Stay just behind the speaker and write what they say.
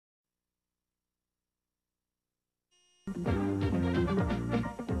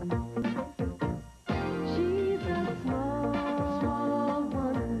She's a small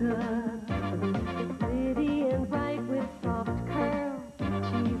wonder, pretty and bright with soft curls.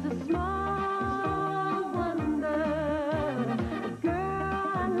 She's a small wonder,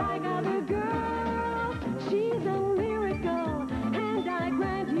 girl unlike other girls. She's a miracle, and I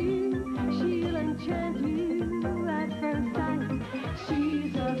grant you, she'll enchant you at first sight.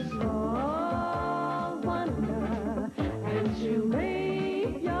 She's a small wonder, and she'll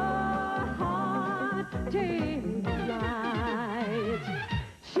make your heart take flight.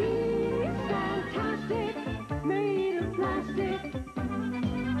 She's fantastic, made of plastic,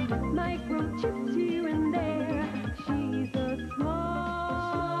 microchips here and there. She's a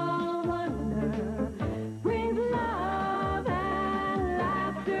small wonder, brings love and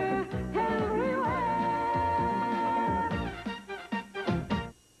laughter everywhere.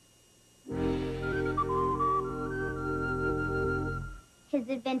 His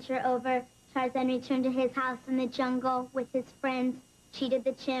adventure over, Tarzan returned to his house in the jungle with his friends, Cheetah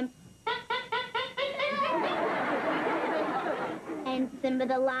the chimp, and Simba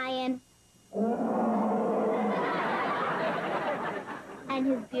the lion, and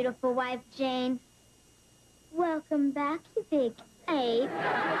his beautiful wife, Jane. Welcome back, you big ape.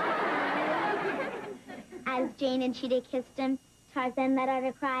 As Jane and Cheetah kissed him, Tarzan let out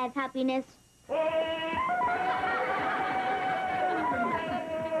a cry of happiness.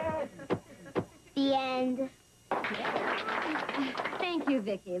 The end. Thank you,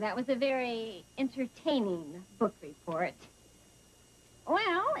 Vicki. That was a very entertaining book report.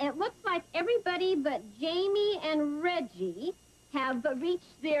 Well, it looks like everybody but Jamie and Reggie have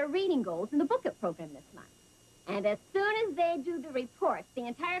reached their reading goals in the book up program this month. And as soon as they do the reports, the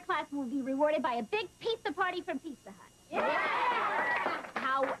entire class will be rewarded by a big pizza party from Pizza Hut. Yeah!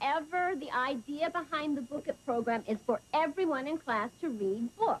 However, the idea behind the book up program is for everyone in class to read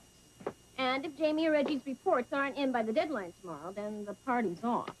books. And if Jamie or Reggie's reports aren't in by the deadline tomorrow, then the party's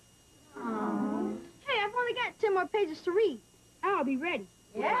off. Oh. Hey, I've only got 10 more pages to read. I'll be ready.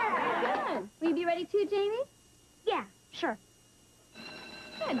 Yeah. Good. Will you be ready too, Jamie? Yeah, sure.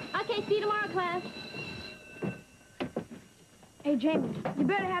 Good. Okay, see you tomorrow, class. Hey, Jamie, you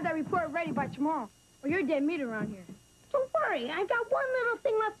better have that report ready by tomorrow, or you're dead meat around here. Don't worry, I've got one little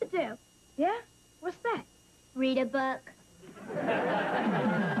thing left to do. Yeah? What's that? Read a book.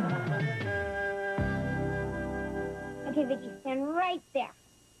 Okay, Vicki, stand right there.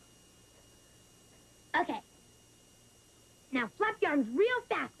 Okay. Now flap your arms real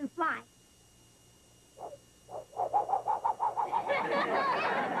fast and fly.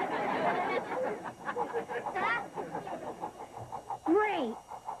 Great.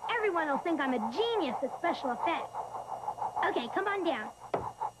 Everyone will think I'm a genius at special effects. Okay, come on down.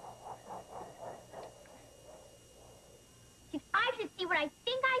 If I could see what I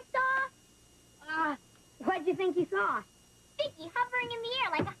think I saw. What'd you think you saw? Vicki hovering in the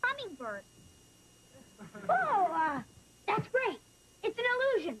air like a hummingbird. Oh, that's great. It's an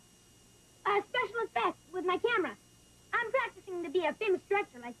illusion. Special effects with my camera. I'm practicing to be a famous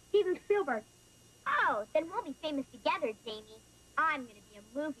director like Steven Spielberg. Oh, then we'll be famous together, Jamie. I'm going to be a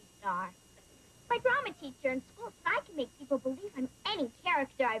movie star. My drama teacher in school said I can make people believe I'm any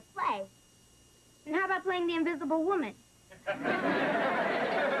character I play. And how about playing the Invisible Woman?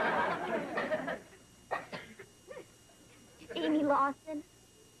 Amy Lawson,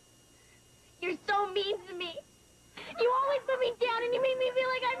 you're so mean to me. You always put me down and you make me feel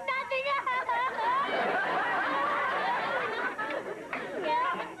like I'm nothing.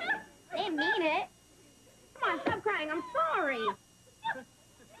 Yeah, I didn't mean it. Come on, stop crying. I'm sorry.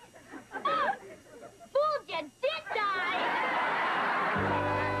 Fooled you, didn't I?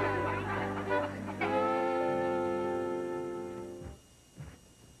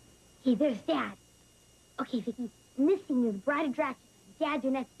 Hey, there's Dad. Okay, Vicki, in this scene, you're the bride of Dracula. Dad's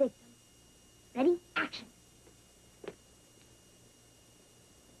your next victim. Ready? Action.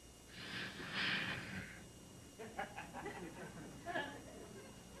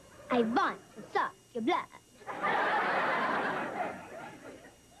 I want to suck your blood.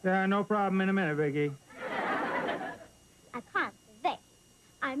 Yeah, no problem in a minute, Vicki. I can't wait.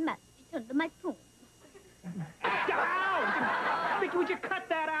 I must return to my tomb. Down! Vicki, would you cut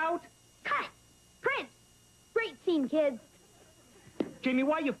that out? Cut! Print! Great scene, kids. Jamie,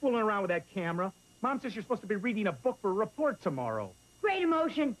 why are you fooling around with that camera? Mom says you're supposed to be reading a book for a report tomorrow. Great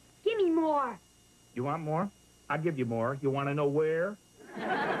emotion. Give me more. You want more? I'll give you more. You want to know where?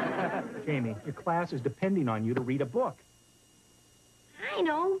 Jamie, your class is depending on you to read a book. I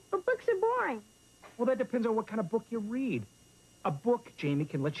know, but books are boring. Well, that depends on what kind of book you read. A book, Jamie,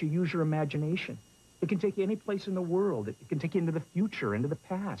 can let you use your imagination. It can take you any place in the world. It can take you into the future, into the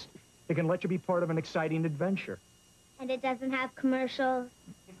past. It can let you be part of an exciting adventure. And it doesn't have commercials?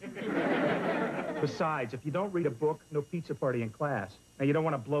 Besides, if you don't read a book, no pizza party in class. Now, you don't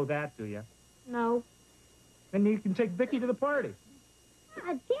want to blow that, do you? No. Then you can take Vicky to the party.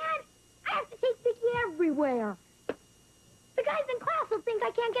 Dad, I have to take Vicky everywhere. The guys in class will think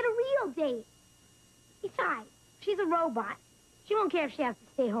I can't get a real date. Besides, she's a robot. She won't care if she has to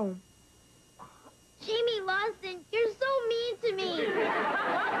stay home. Jamie Lawson, you're so mean to me.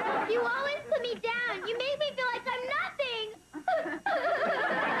 You always put me down. You make me feel like I'm nothing.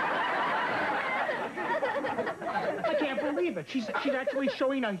 I can't believe it. She's actually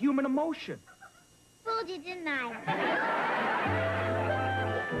showing a human emotion. Told you, didn't I?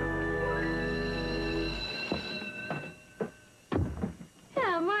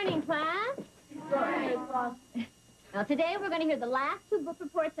 Morning, class. Now, today we're going to hear the last two book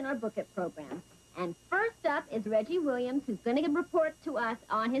reports in our book it program. And first up is Reggie Williams, who's going to report to us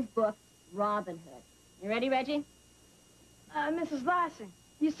on his book, Robin Hood. You ready, Reggie? Mrs. Larson,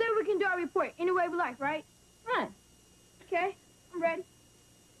 you said we can do our report any way we like, right? Right. Okay, I'm ready.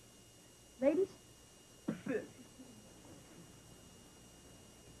 Ladies?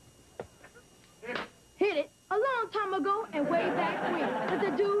 Hit it. A long time ago and way back when,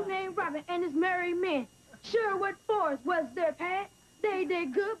 there's a dude named Robin and his merry men. Sure what force was their path? They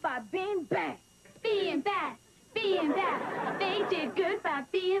did good by being bad. Being bad. Being bad. They did good by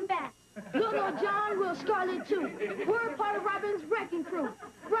being bad. Little John Will Scarlet too. We're part of Robin's wrecking crew.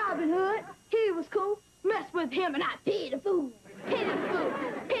 Robin Hood, he was cool. Mess with him and I pity the fool. Pity the fool.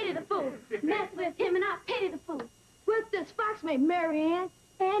 Pity the fool. Mess with him and I pity the fool. With this fox named Mary Ann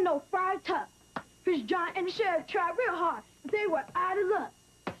and no Friar Tuck. Fish John and the sheriff tried real hard, but they were out of luck.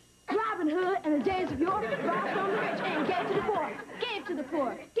 Robin Hood in the days of yore robbed from the rich and gave to the poor. Gave to the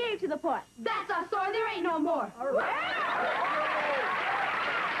poor. Gave to the poor. That's our story. There ain't no more. All right.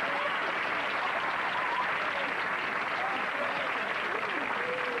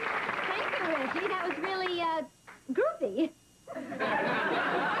 Thank you, Reggie. That was really, groovy.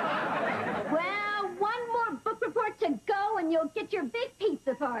 Well, one more book report to go and you'll get your big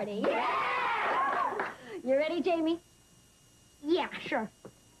pizza party. Yeah! You ready, Jamie? Yeah, sure.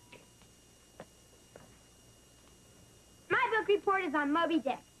 My book report is on Moby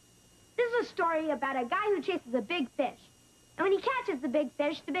Dick. This is a story about a guy who chases a big fish. And when he catches the big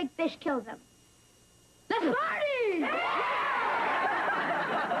fish kills him. Let's party!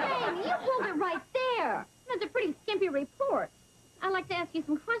 Jamie, you hold it right there. That's a pretty skimpy report. I'd like to ask you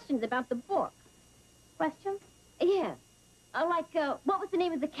some questions about the book. Questions? Yes. What was the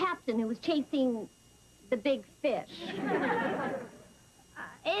name of the captain who was chasing the big fish?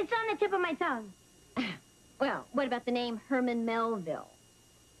 It's on the tip of my tongue. Well, what about the name Herman Melville?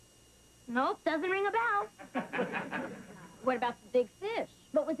 Nope, doesn't ring a bell. What about the big fish?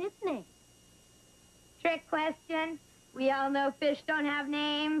 What was its name? Trick question. We all know fish don't have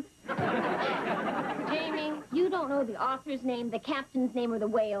names. Jamie, you don't know the author's name, the captain's name, or the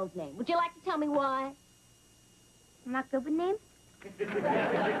whale's name. Would you like to tell me why? I'm not good with names?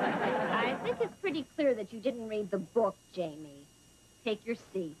 I think it's pretty clear that you didn't read the book, Jamie. Take your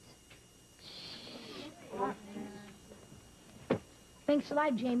seat. Thanks a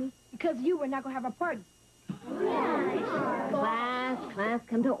lot, Jamie. Because of you, we're not going to have a party. Class,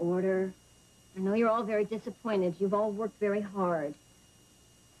 come to order. I know you're all very disappointed. You've all worked very hard.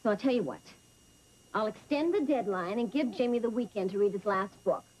 So I'll tell you what. I'll extend the deadline and give Jamie the weekend to read his last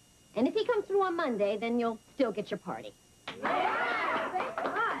book. And if he comes through on Monday, then you'll still get your party. Thanks a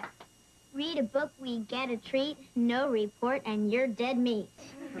lot. Read a book, we get a treat. No report, and you're dead meat.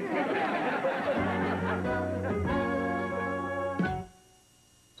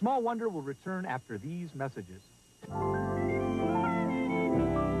 Small Wonder will return after these messages.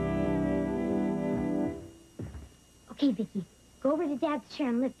 Okay, Vicky. Go over to Dad's chair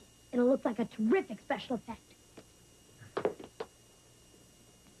and lift it. It'll look like a terrific special effect.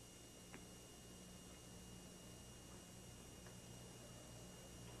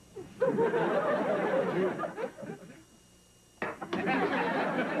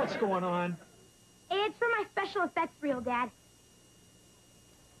 What's going on? It's for my special effects reel, Dad.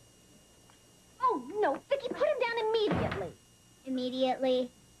 Oh, no. Vicky, put him down immediately. Immediately.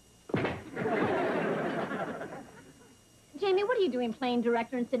 Jamie, what are you doing playing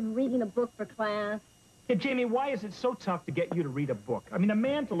director instead of reading a book for class? Hey, Jamie, why is it so tough to get you to read a book? I mean, the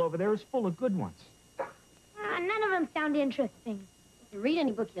mantle over there is full of good ones. None of them sound interesting. You read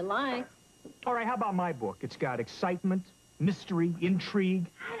any book you like. All right, how about my book? It's got excitement, mystery, intrigue.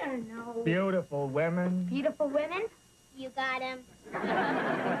 I don't know. Beautiful women. Beautiful women? You got him.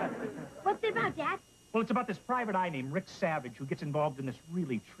 What's it about, Dad? Well, it's about this private eye named Rick Savage who gets involved in this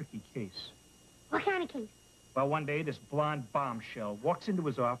really tricky case. What kind of case? Well, one day, this blonde bombshell walks into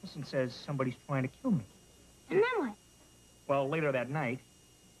his office and says somebody's trying to kill me. And then what? Well, later that night,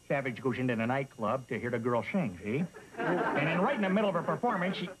 Savage goes into the nightclub to hear the girl sing, see? And then right in the middle of her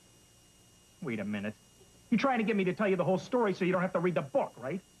performance, she... Wait a minute. You're trying to get me to tell you the whole story so you don't have to read the book,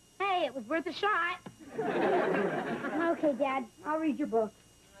 right? Hey, it was worth a shot. Okay, Dad. I'll read your book.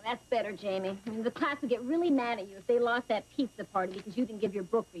 Oh, that's better, Jamie. I mean, the class would get really mad at you if they lost that pizza party because you didn't give your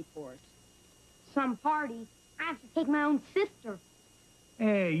book report. Some party. I have to take my own sister.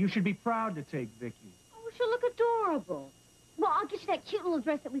 Hey, you should be proud to take Vicky. Oh, she'll look adorable. Well, I'll get you that cute little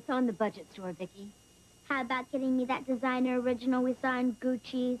dress that we saw in the budget store, Vicky. How about getting me that designer original we saw in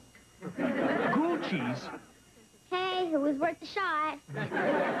Gucci's? Gucci's? Hey, it was worth the shot.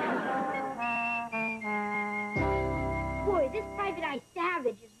 Boy, this Private Eye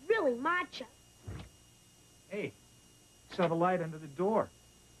Savage is really macho. Hey, saw the light under the door.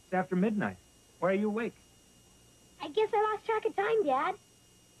 It's after midnight. Why are you awake? I guess I lost track of time, Dad.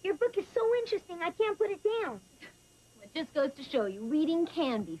 Your book is so interesting, I can't put it down. It just goes to show you, reading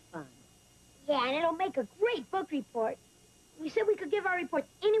can be fun. Yeah, and it'll make a great book report. We said we could give our reports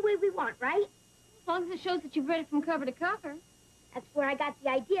any way we want, right? As long as it shows that you've read it from cover to cover. That's where I got the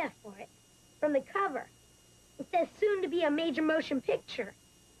idea for it. From the cover. It says soon to be a major motion picture.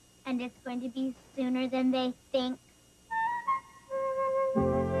 And it's going to be sooner than they think.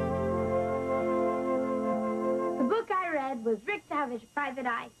 The book I read was Rick Savage, Private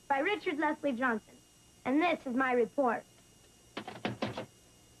Eye, by Richard Leslie Johnson. And this is my report.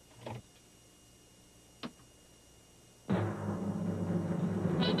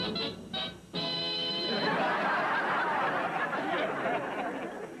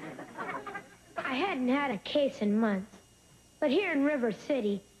 I hadn't had a case in months. But here in River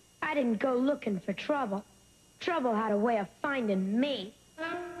City, I didn't go looking for trouble. Trouble had a way of finding me.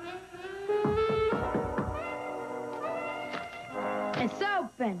 It's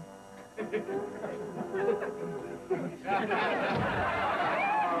open.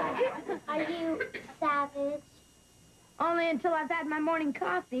 Are you savage? Only until I've had my morning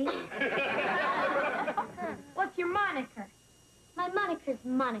coffee. What's your moniker? My moniker's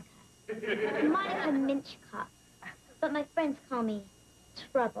Monica. Monica Minchcock. But my friends call me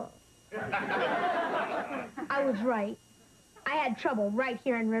Trouble. I was right. I had trouble right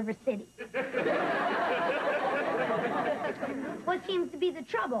here in River City. What seems to be the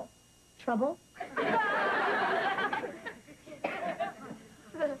trouble? Trouble?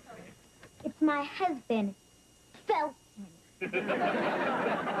 It's my husband, Felton. I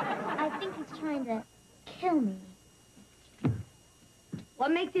think he's trying to kill me.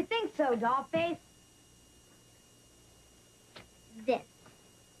 What makes you think so, Dollface? This.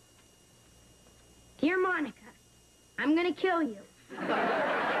 Dear Monica, I'm gonna kill you.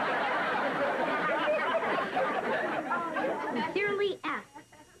 Sincerely, F.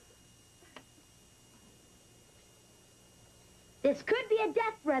 This could be a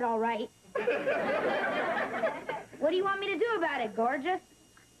death threat, all right. What do you want me to do about it, gorgeous?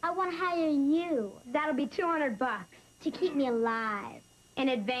 I want to hire you That'll be $200 to keep me alive. in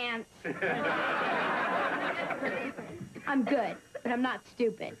advance. I'm good, but I'm not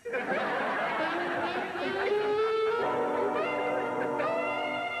stupid.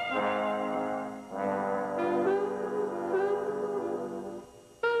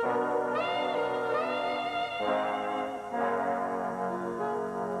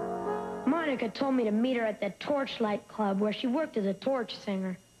 Monica told me to meet her at the Torchlight Club where she worked as a torch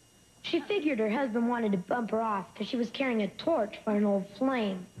singer. She figured her husband wanted to bump her off because she was carrying a torch for an old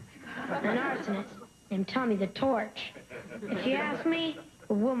flame. An arsonist named Tommy the Torch. If you ask me,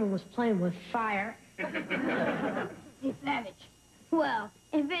 the woman was playing with fire. Hey, Savage. Well,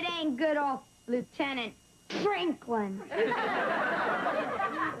 if it ain't good old Lieutenant Franklin.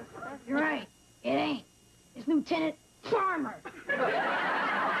 You're right. It ain't. It's Lieutenant Farmer.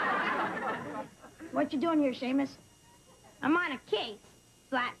 What you doing here, Seamus? I'm on a case,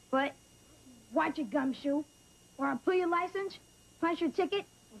 Flatfoot. Watch your gumshoe, or I'll pull your license, punch your ticket,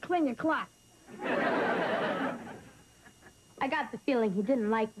 and clean your clock. I got the feeling he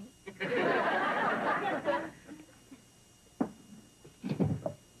didn't like me.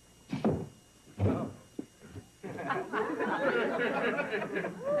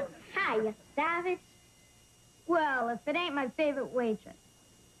 Hi, you savage. Well, if it ain't my favorite waitress.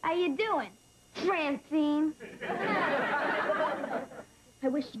 How you doing, Francine? I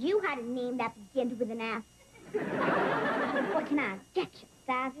wish you had a name that began with an F. What can I get you,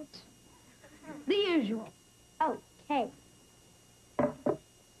 savage? The usual. Okay.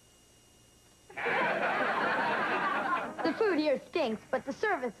 here stinks, but the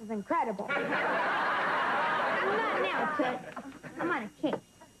service is incredible. Not now, Tut. I'm on a case.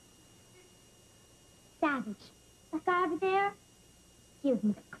 Savage, that guy over there gives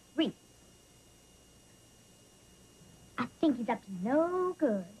me the creeps. I think he's up to no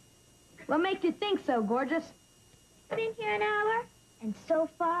good. What makes you think so, gorgeous? Been in here an hour, and so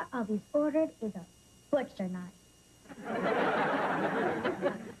far all he's ordered is a butcher knife.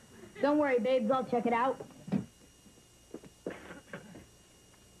 Don't worry, babes. I'll check it out.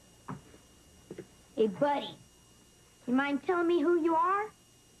 Hey, buddy. You mind telling me who you are?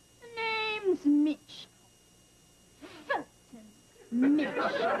 The name's Mitch. Fulton Mitch.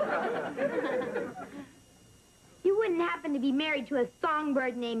 You wouldn't happen to be married to a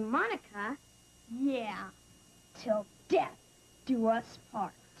songbird named Monica? Yeah, till death do us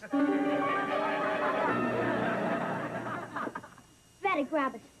part. Better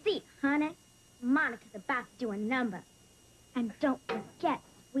grab a seat, honey. Monica's about to do a number. And don't forget,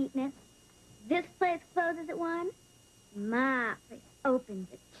 sweetness, this place closes at 1. My place opens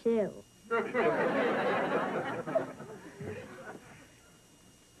at 2.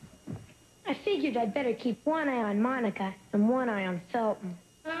 I figured I'd better keep one eye on Monica and one eye on Felton.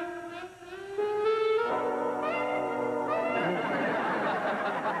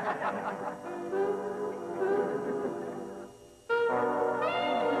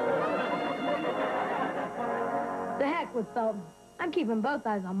 The heck with Felton. I'm keeping both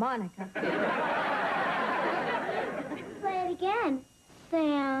eyes on Monica. Play it again,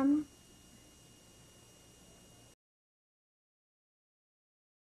 Sam.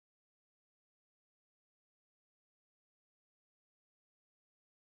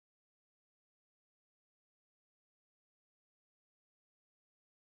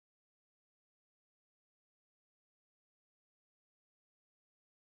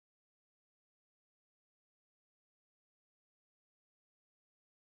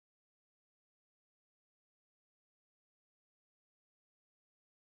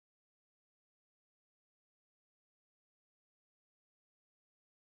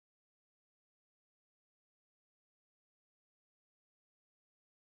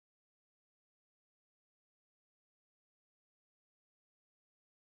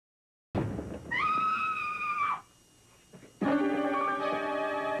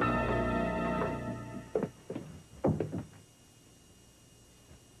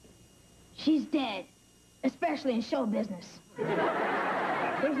 She's dead, especially in show business.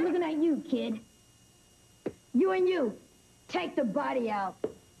 Who's looking at you, kid? You and you, take the body out.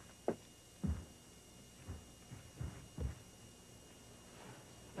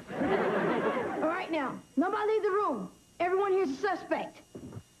 All right, now, nobody leave the room. Everyone here's a suspect.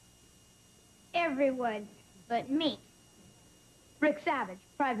 Everyone but me. Rick Savage,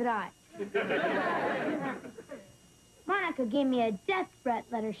 private eye. Monica gave me a death threat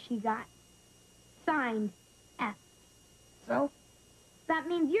letter she got. Signed, F. So? That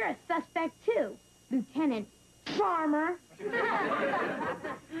means you're a suspect, too, Lieutenant Farmer.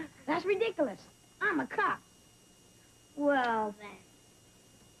 That's ridiculous. I'm a cop. Well,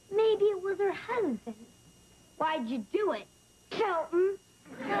 then. Maybe it was her husband. Why'd you do it, Felton?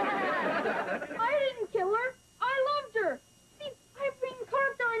 I didn't kill her. I loved her. See, I've been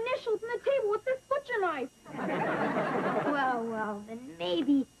carved our initials on the table with this butcher knife. Well, then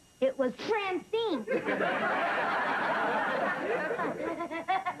maybe it was Francine.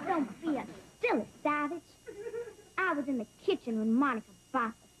 Don't be a silly savage. I was in the kitchen when Monica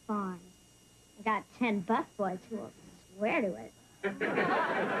bought the farm. I got 10 busboys who will swear to it.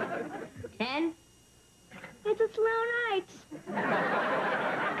 10? It's a slow night.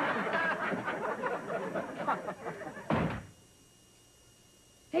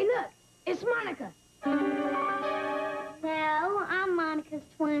 Hey, look, it's Monica. No, I'm Monica's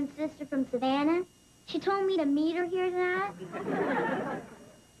twin sister from Savannah. She told me to meet her here tonight.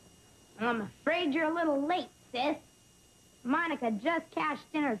 I'm afraid you're a little late, sis. Monica just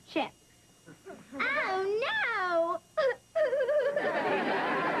cashed in her check. Oh, no!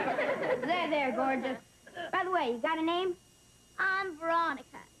 There, gorgeous. By the way, you got a name? I'm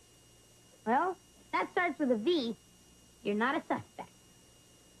Veronica. Well, if that starts with a V. You're not a suspect.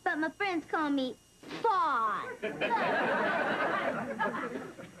 But my friends call me Fawn.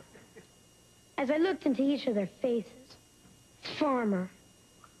 As I looked into each of their faces, Farmer,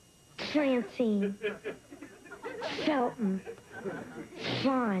 Francine, Felton,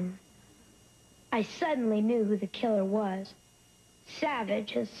 Fawn, I suddenly knew who the killer was.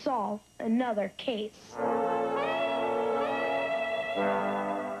 Savage has solved another case.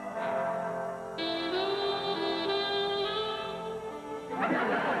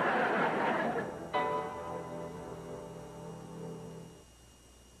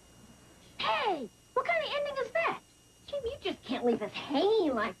 can't leave us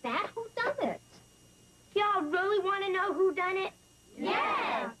hanging like that. Who does it? Y'all really want to know who done it?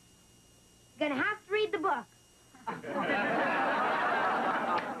 Yes. Gonna have to read the book.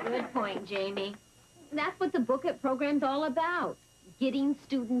 Good point, Jamie. That's what the book it program's all about, getting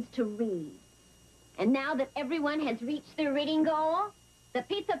students to read. And now that everyone has reached their reading goal, the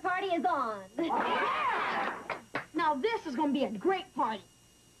pizza party is on. Now this is gonna be a great party.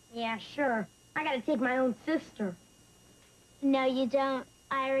 Yeah, sure. I gotta take my own sister. No, you don't.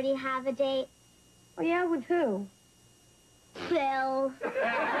 I already have a date. Oh, yeah, with who? Phil.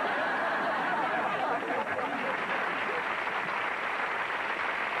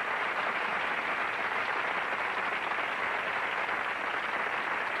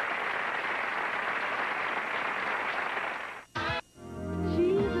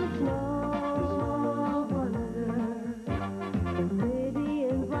 She's a small wonder, pretty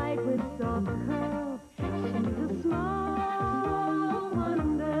and bright with soft curls. She's a small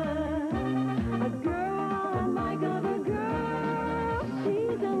wonder, a girl unlike other girls.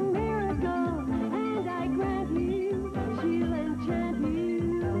 She's a miracle, and I grant you, she'll enchant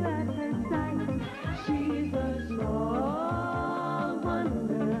you at her sight. She's a small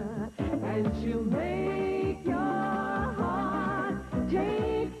wonder, and she'll make